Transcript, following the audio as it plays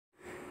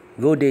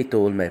Good day to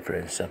all my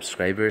friends,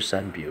 subscribers,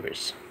 and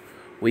viewers.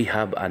 We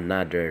have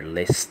another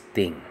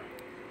listing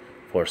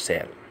for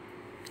sale.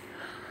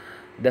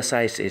 The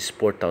size is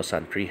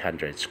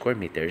 4,300 square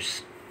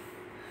meters.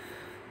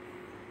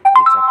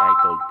 It's a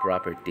titled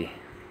property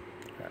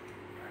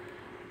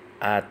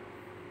at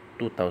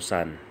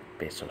 2,000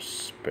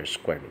 pesos per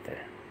square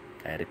meter.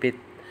 I repeat,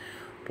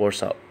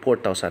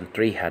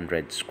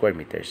 4,300 square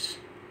meters.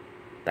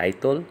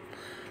 Title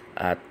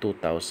at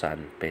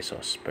 2,000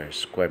 pesos per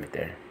square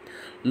meter.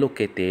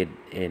 Located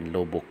in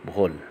Loboc,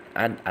 Bohol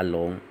and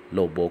along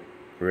Loboc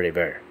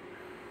River.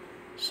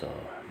 So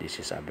this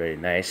is a very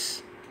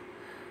nice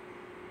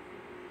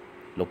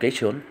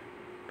location,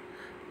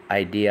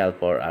 ideal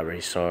for a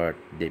resort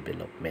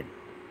development.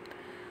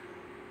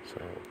 So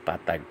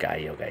patag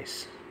kayo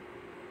guys.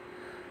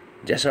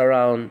 Just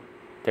around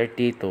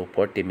 30 to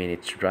 40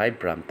 minutes drive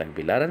from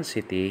Tagbilaran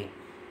City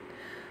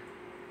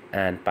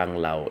and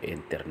Panglao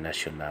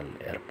International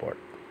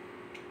Airport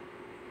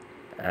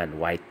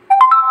and White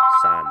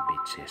Sand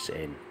beaches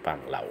in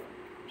Panglao.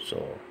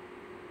 So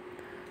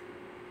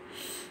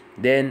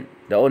then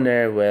the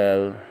owner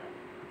will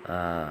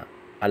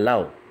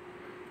allow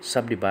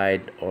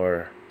subdivide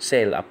or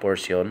sell a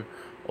portion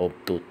of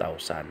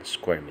 2,000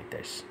 square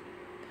meters.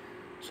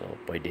 So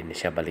pwede ni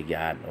siya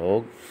baligyan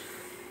og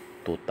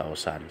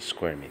 2,000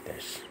 square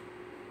meters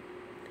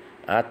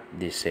at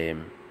the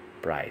same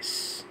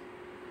price.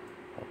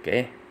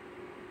 Okay,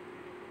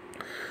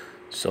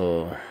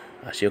 so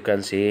as you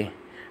can see,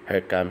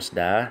 here comes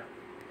the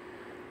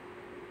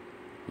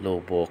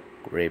Loboc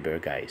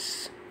River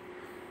guys.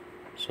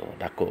 So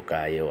dako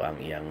kayo ang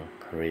iyang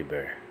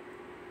river.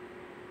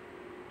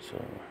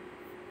 So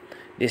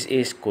this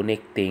is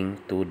connecting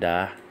to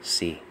the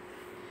sea.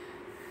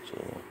 So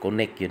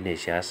connect yun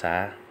siya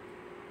sa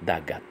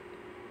dagat.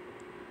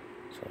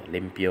 So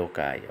limpyo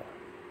kayo.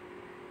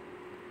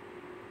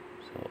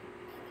 So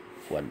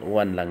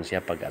uwan lang siya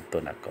pag adto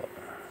nako.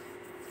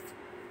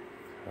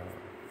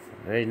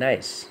 Very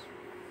nice.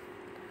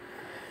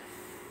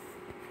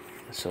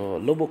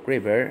 So Loboc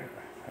River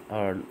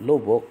or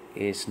Loboc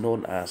is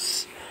known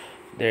as,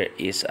 there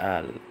is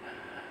a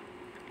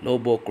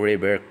Loboc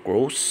River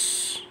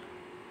cruise,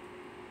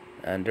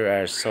 and there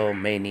are so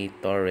many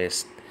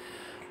tourist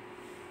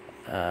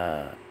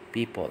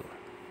people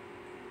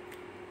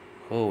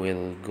who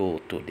will go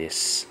to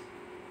this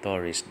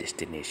tourist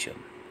destination.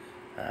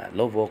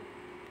 Loboc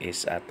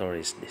is a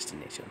tourist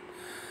destination.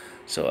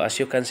 So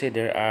as you can see,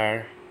 there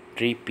are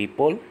 3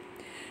 people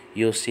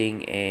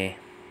using a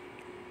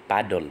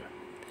paddle,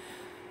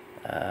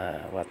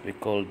 what we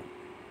call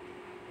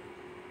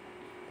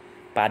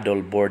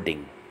paddle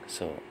boarding.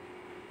 So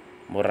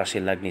mura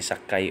sila ni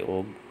sakay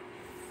og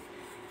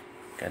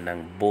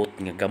kanang boat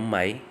nga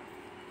gamay,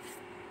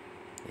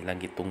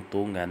 ilang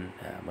gitungtungan,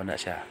 mo na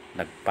siya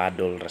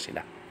nagpaddle ra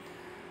sila.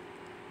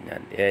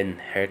 And then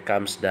here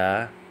comes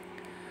the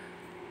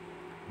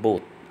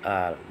boat,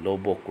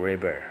 Loboc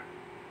River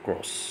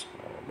cruise.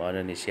 Mo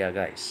na ni siya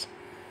guys.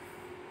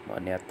 Mo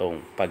niya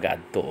tong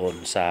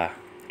pag-adtoon sa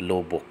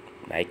Loboc.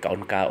 Na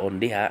kaon-kaon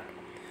diha,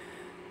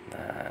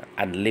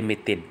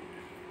 unlimited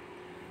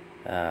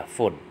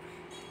food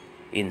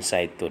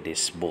inside to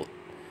this boat.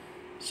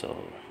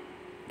 So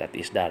that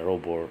is the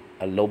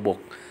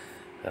Loboc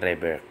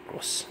River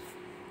cruise.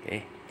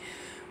 Okay,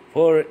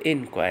 for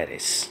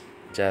inquiries,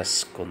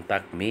 just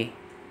contact me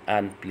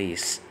and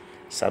please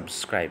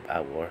subscribe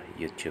our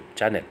YouTube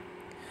channel.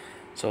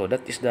 So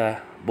that is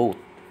the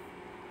boat,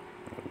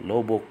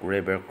 Loboc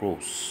River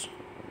cruise.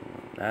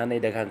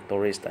 Nanay daghang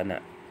tourist ana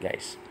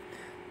guys.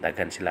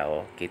 Daghan sila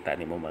kita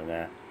nimo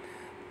mga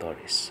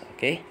tourists.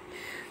 Okay,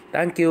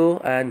 thank you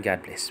and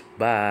God bless.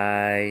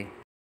 Bye.